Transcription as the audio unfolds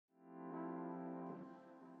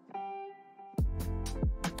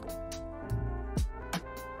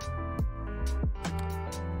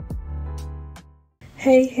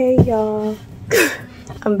Hey y'all.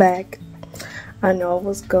 I'm back. I know I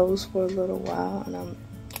was ghost for a little while, and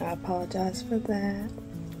I apologize for that.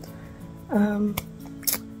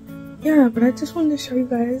 Yeah, but I just wanted to show you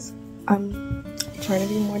guys I'm trying to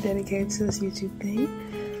be more dedicated to this YouTube thing,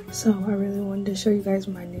 so I really wanted to show you guys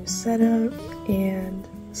my new setup and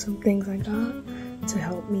some things I got to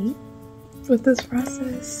help me with this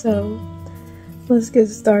process. So let's get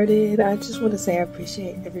started. I just want to say I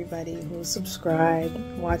appreciate everybody who subscribed,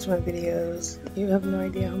 watch my videos. You have no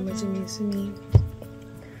idea how much it means to me.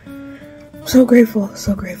 I'm so grateful,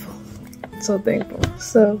 so grateful, so thankful.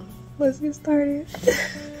 So let's get started.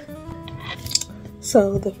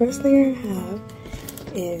 So the first thing I have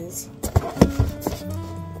is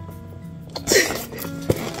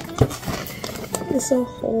it's a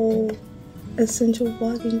whole essential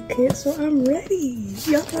vlogging kit, so I'm ready.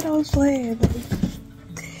 Y'all thought I was playing.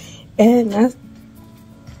 And that's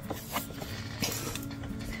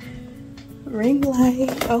ring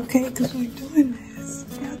light, okay, because we're doing this.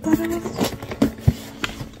 Y'all thought I was.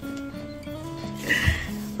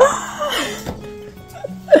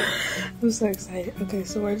 I'm so excited. Okay,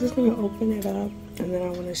 so we're just gonna open it up, and then I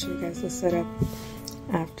want to show you guys the setup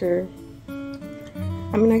after.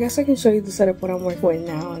 I mean, I guess I can show you the setup what I'm working with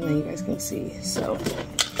now, and then you guys can see. So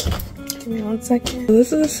give me 1 second. So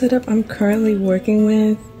this is the setup I'm currently working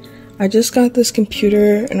with. I just got this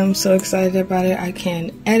computer and I'm so excited about it. I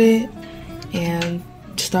can edit and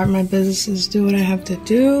start my businesses, do what I have to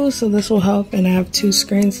do. So this will help, and I have 2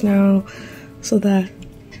 screens now, so that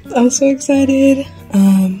I'm so excited.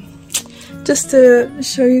 Just to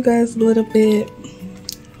show you guys a little bit.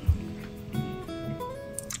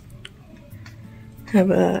 Have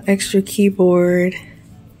an extra keyboard,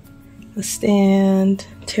 a stand,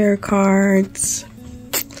 tarot cards.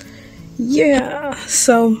 Yeah,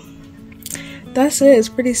 so that's it. It's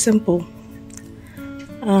pretty simple.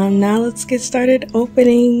 Now let's get started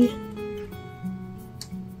opening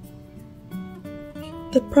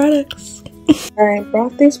the products. I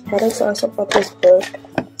brought these products. I also brought this book.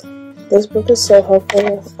 This book is so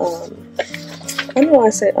helpful. I don't know why I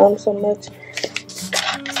say so much.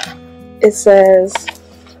 It says,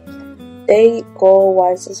 date, goal,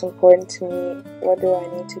 why is this important to me? What do I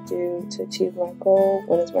need to do to achieve my goal?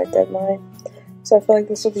 When is my deadline? So I feel like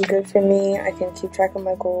this will be good for me. I can keep track of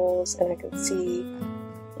my goals, and I can see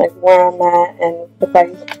like where I'm at, and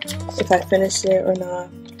if I finished it or not.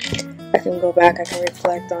 I can go back, I can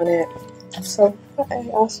reflect on it. So okay,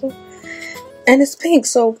 awesome. And it's pink,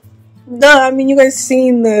 so duh, I mean, you guys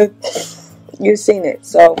you've seen it,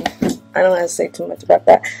 so I don't have to say too much about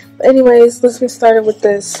that. But anyways, let's get started with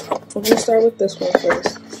this. We're gonna start with this one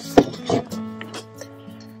first.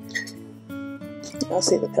 I'll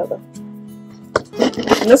see the pillow.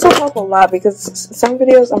 And this will help a lot because some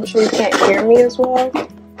videos I'm sure you can't hear me as well.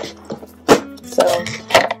 So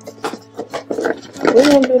we're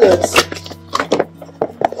gonna do this.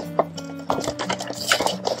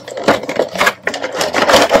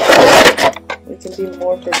 We can be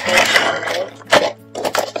more professional, right?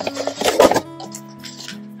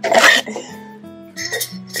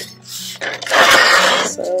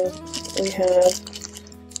 So we have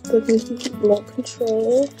the remote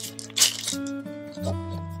control.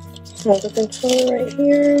 I have the control right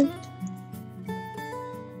here.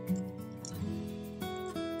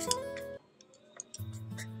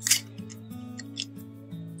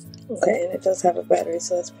 Okay, and it does have a battery,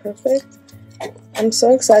 so that's perfect. I'm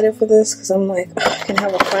so excited for this because I'm like, oh, I can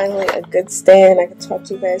have finally a good stand. I can talk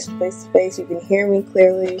to you guys face to face. You can hear me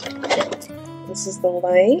clearly. This is the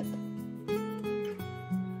light.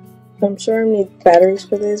 I'm sure I need batteries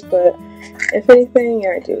for this, but if anything,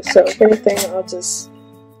 yeah, I do. So if anything, I'll just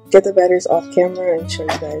get the batteries off camera and show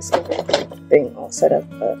you guys everything all set up.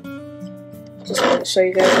 But just want to show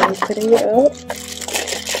you guys how I'm putting it up.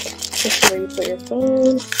 This is where you put your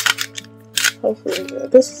phone. Hopefully,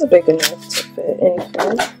 this is big enough to fit any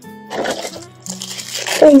phone.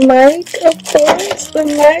 The mic, of course, the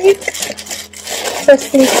mic.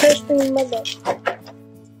 Testing, mother.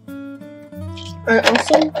 I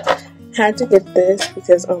also had to get this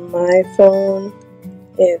because on my phone,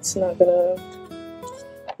 it's not gonna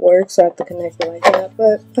work, so I have to connect it like that.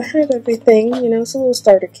 But I have everything, you know, it's a little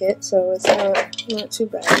starter kit, so it's not too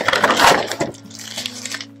bad.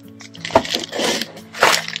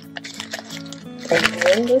 And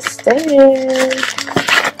then the stand.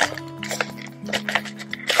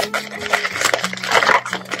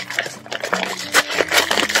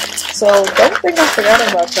 So don't think I forgot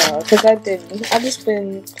about y'all, because I didn't. I've just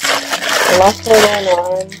been a lot going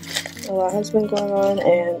on. a lot has been going on,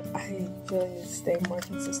 and I really need to stay more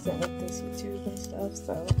consistent with this YouTube and stuff,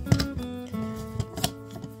 so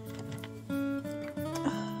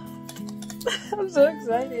I'm so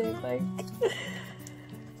excited. Like,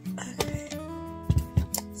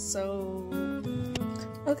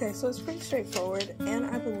 okay, so it's pretty straightforward, and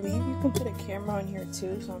I believe you can put a camera on here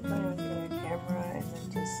too, so I'm planning on getting a camera and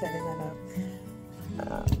then just setting that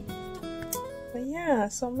up. But yeah,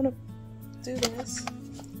 so I'm gonna do this.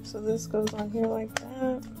 So this goes on here like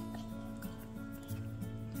that.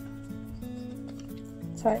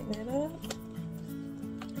 Tighten it up.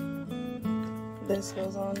 This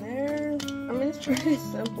goes on there. I mean, it's pretty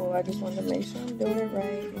simple. I just wanted to make sure I'm doing it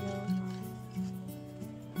right, you know.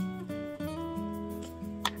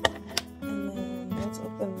 And then let's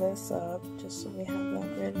open this up just so we have that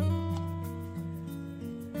ready.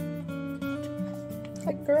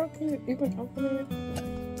 Like, girl, can you even open it?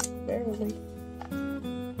 Barely.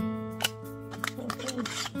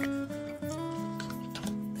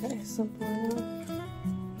 Okay, simple enough.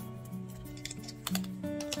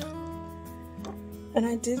 And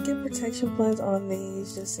I did get protection plans on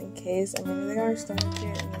these just in case. I mean, they are starting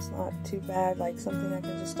kit and it's not too bad. Like something I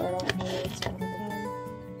can just start off with. So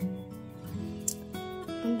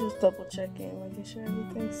I'm just double checking, making sure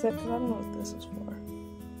everything's set because I don't know what this is for.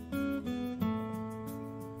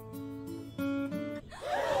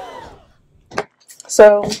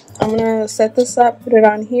 So I'm gonna set this up, put it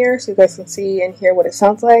on here so you guys can see and hear what it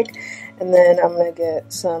sounds like, and then I'm gonna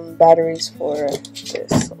get some batteries for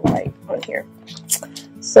this light on here.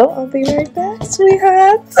 So I'll be right back,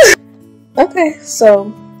 sweethearts. Okay,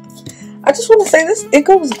 so I just want to say this, it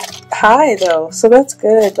goes high though, so that's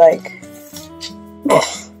good. Like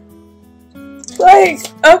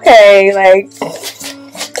okay, like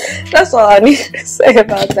that's all I need to say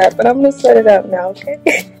about that. But I'm gonna set it up now, okay?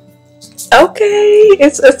 Okay,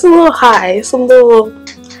 it's a little high, it's a little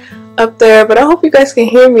up there, but I hope you guys can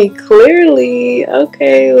hear me clearly.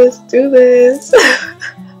 Okay, let's do this.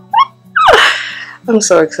 I'm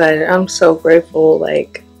so excited. I'm so grateful,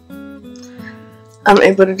 like I'm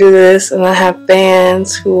able to do this, and I have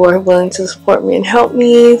fans who are willing to support me and help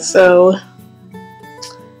me, so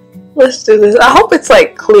let's do this. I hope it's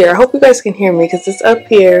like clear. I hope you guys can hear me because it's up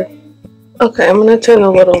here. Okay, I'm gonna turn the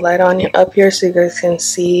little light on up here so you guys can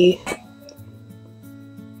see.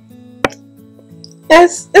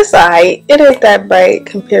 It's alright. It ain't that bright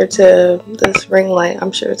compared to this ring light.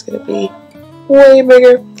 I'm sure it's gonna be way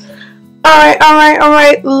bigger.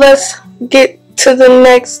 Alright. Let's get to the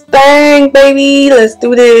next thing, baby. Let's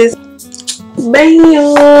do this.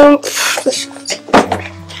 Bam!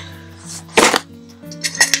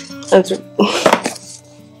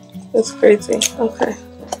 That's crazy. Okay.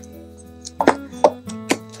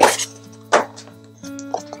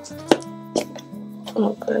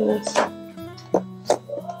 Oh goodness.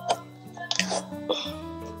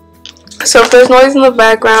 So if there's noise in the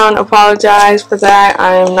background, apologize for that.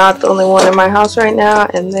 I am not the only one in my house right now,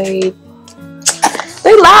 and they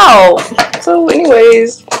loud. So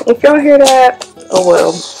anyways, if y'all hear that, oh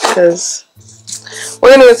well, because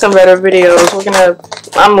we're gonna get some better videos.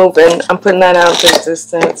 I'm moving. I'm putting that out to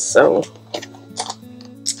existence. So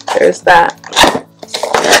there's that.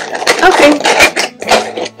 Okay,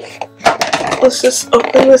 let's just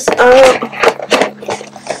open this up.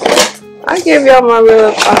 I give y'all my real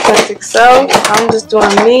authentic self. I'm just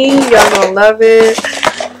doing me. Y'all gonna love it.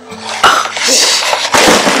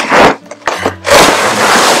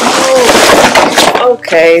 Oh,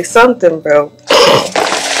 okay, something broke.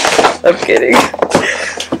 I'm kidding.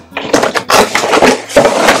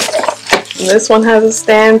 And this one has a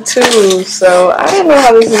stand too, so I don't know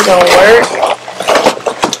how this is gonna work.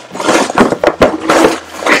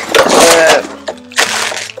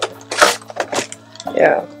 But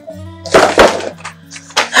yeah.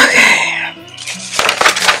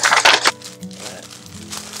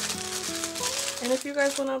 If you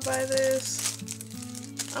guys want to buy this,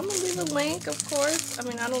 I'm gonna leave a link, of course. I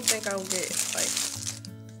mean, I don't think I'll get like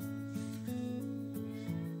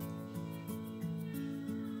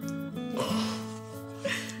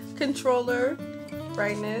controller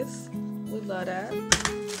brightness. We love that.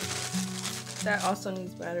 That also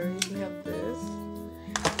needs batteries. We have this.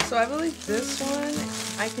 So I believe this one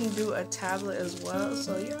I can do a tablet as well.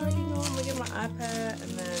 So you already know I'm gonna get my iPad,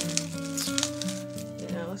 and then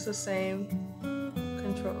it's the same.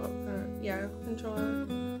 Controller,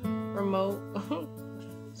 remote.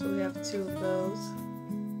 So we have two of those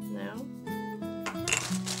now.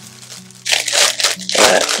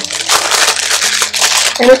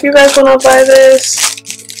 And if you guys want to buy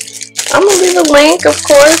this, I'm gonna leave a link, of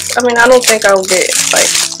course. I mean, I don't think I'll get like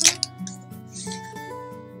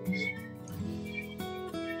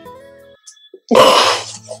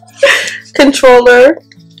controller,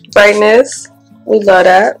 brightness. We love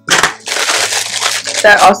that.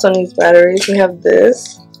 That also needs batteries. We have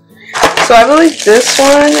this. So I believe this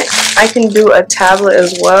one I can do a tablet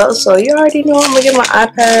as well. So you already know I'm gonna get my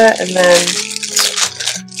iPad, and then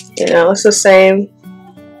it's the same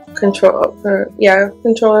controller.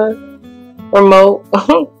 Controller, remote. I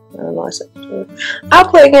don't know. I said controller. I'll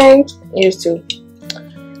play games. Used to.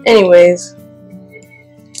 Anyways,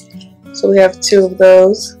 so we have 2 of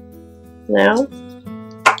those now.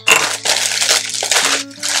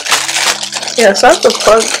 Yeah, so I have to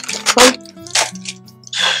plug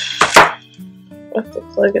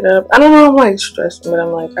it up. I don't know, I'm like stressed, but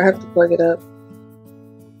I'm like, I have to plug it up.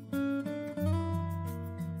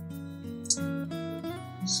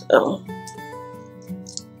 So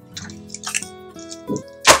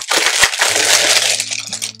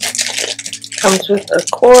comes with a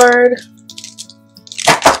cord,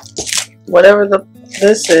 whatever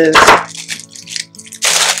this is.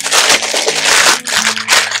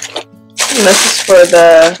 And this is for the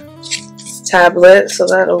tablet, so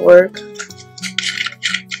that'll work.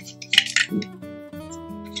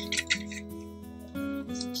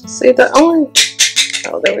 See, the only...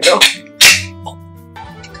 Oh, there we go.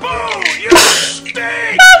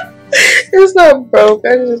 It's not broke.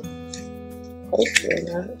 I just... Hopefully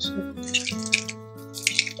not.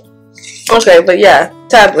 Okay, but yeah,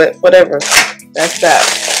 tablet, whatever. That's that.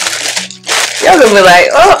 Y'all gonna be like,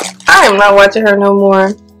 oh, I am not watching her no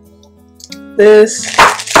more. This,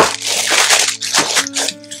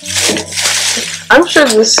 I'm sure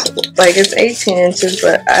this, like, it's 18 inches,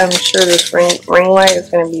 but I'm sure this ring light is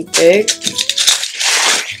gonna be big.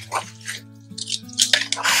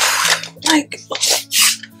 Like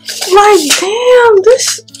damn,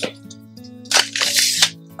 this.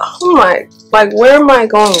 Oh my, like, where am I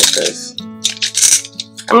going with this?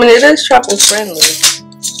 I mean, it is travel friendly,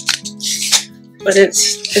 but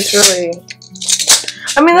it's really.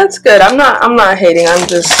 I mean, that's good. I'm not hating. I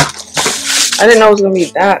didn't know it was gonna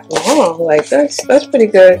be that long. Like, that's pretty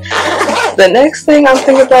good. The next thing I'm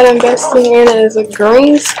thinking about investing in is a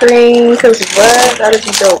green screen, cause what? That'd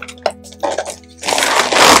be dope.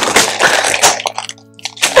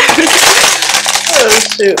 Oh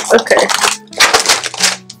shoot. Okay.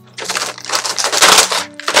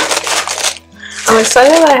 I'm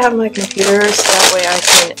excited that I have my computer, so that way I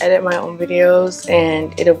can edit my own videos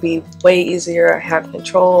and it'll be way easier. I have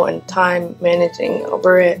control and time managing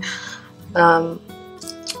over it.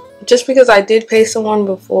 Just because I did pay someone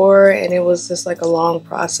before and it was just like a long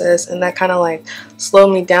process, and that kind of like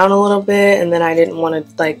slowed me down a little bit, and then I didn't want to,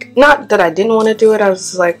 like, not that I didn't want to do it, I was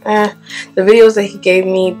just like, the videos that he gave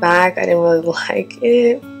me back, I didn't really like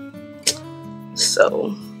it.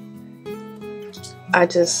 So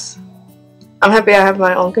I'm happy I have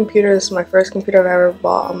my own computer. This is my first computer I've ever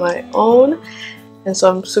bought on my own, and so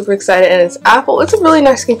I'm super excited. And it's Apple. It's a really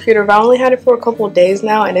nice computer, but I only had it for a couple of days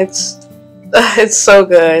now, and it's so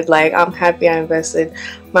good. Like, I'm happy I invested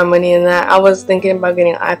my money in that. I was thinking about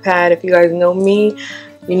getting an iPad. If you guys know me,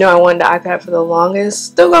 you know I wanted the iPad for the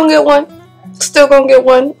longest. Still gonna get one. Still gonna get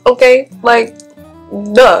one. Okay, like,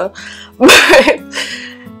 duh. But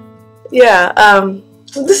yeah,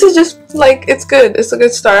 this is just, like, it's good. It's a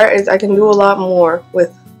good start. I can do a lot more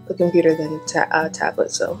with the computer than a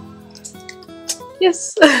tablet, so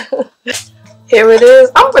yes. Here it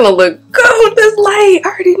is. I'm gonna look good with this light. I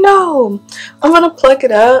already know. I'm gonna plug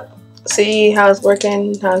it up, see how it's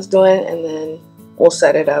working, how it's doing, and then we'll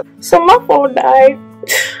set it up. So my phone died.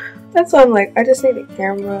 That's why I'm like, I just need a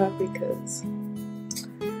camera because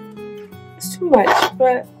it's too much.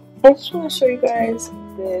 But I just want to show you guys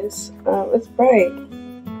this. It's bright,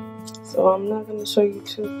 so I'm not gonna show you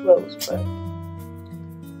too close, but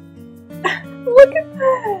look at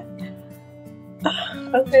that.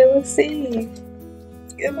 Okay, let's see.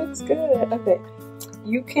 It looks good. Okay,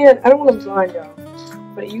 you can, I don't want to blind y'all,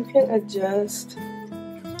 but you can adjust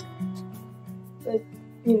the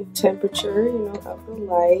temperature, of the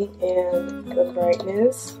light and the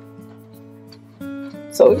brightness.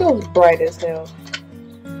 So it goes bright as hell.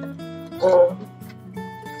 So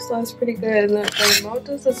that's pretty good. And the remote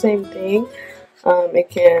does the same thing. It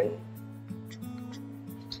can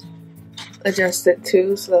adjust it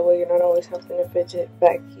too, so that way you're not always having to fidget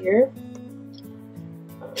back here.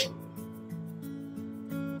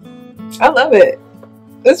 I love it.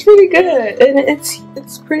 It's pretty good, and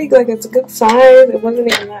it's pretty, like, it's a good size. It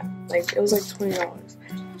wasn't even that, like, it was like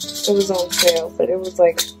 $20. It was on sale, but it was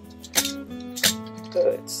like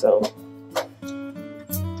good. So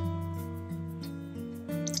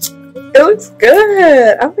it looks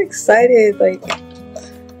good. I'm excited. Like,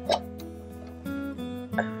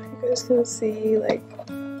 you guys can see, like,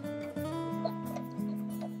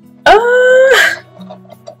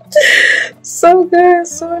 So good,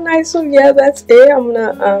 so nice. So yeah, that's it. I'm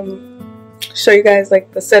gonna show you guys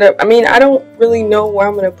like the setup. I mean, I don't really know where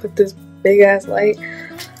I'm gonna put this big ass light,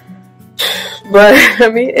 but I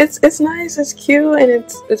mean, it's nice, it's cute, and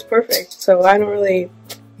it's perfect. So I really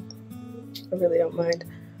don't mind.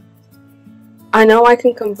 I know I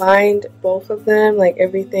can combine both of them, like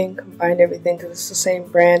combine everything, because it's the same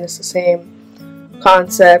brand, it's the same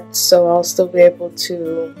concept, so I'll still be able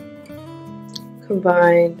to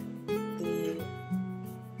combine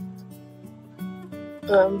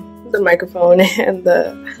the microphone and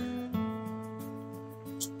the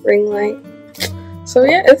ring light. So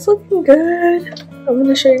yeah, it's looking good. I'm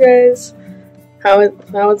gonna show you guys how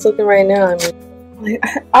it's looking right now. I mean, like,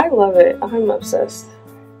 I love it. I'm obsessed.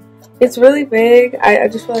 It's really big. I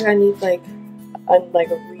just feel like I need like a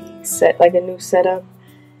reset, like a new setup,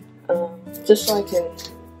 just so I can.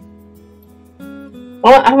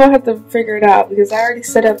 Well, I'm gonna have to figure it out because I already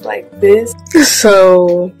set up like this.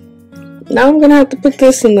 So now I'm gonna have to put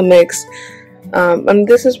this in the mix.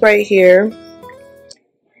 This is right here,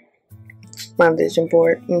 my vision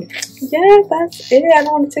board. Yeah, that's it. I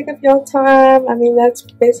don't want to take up your time. I mean, that's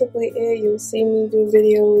basically it. You'll see me do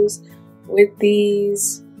videos with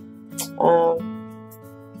these.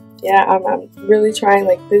 Yeah, I'm really trying,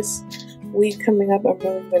 like this week coming up, I'm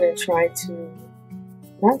really going to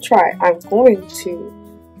I'm going to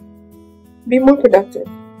be more productive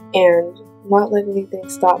and not let anything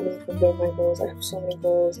stop me from doing my goals. I have so many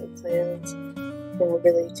goals and plans, and I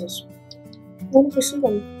really just want to pursue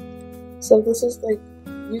them. So this is like,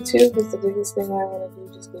 YouTube is the biggest thing I want to do,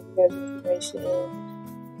 just give you guys information,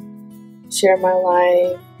 share my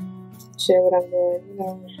life, share what I'm doing, you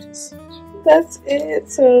know, just that's it.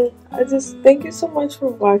 So I just thank you so much for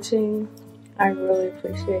watching. I really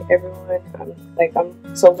appreciate everyone.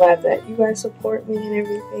 I'm so glad that you guys support me and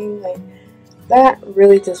everything. Like that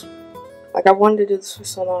really just, like, I wanted to do this for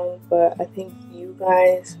so long, but I think you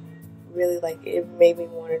guys really, like, it made me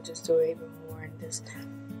want to just do it even more, and just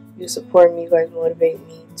you support me, you guys motivate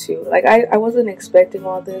me to, like, I wasn't expecting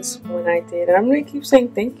all this when I did, and I'm gonna keep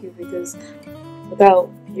saying thank you, because without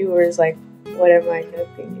viewers, like, what am I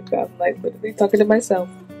helping you guys? I'm like literally talking to myself.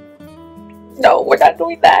 No, we're not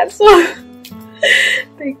doing that. So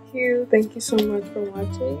thank you so much for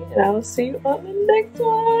watching, and I'll see you on the next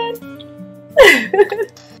one.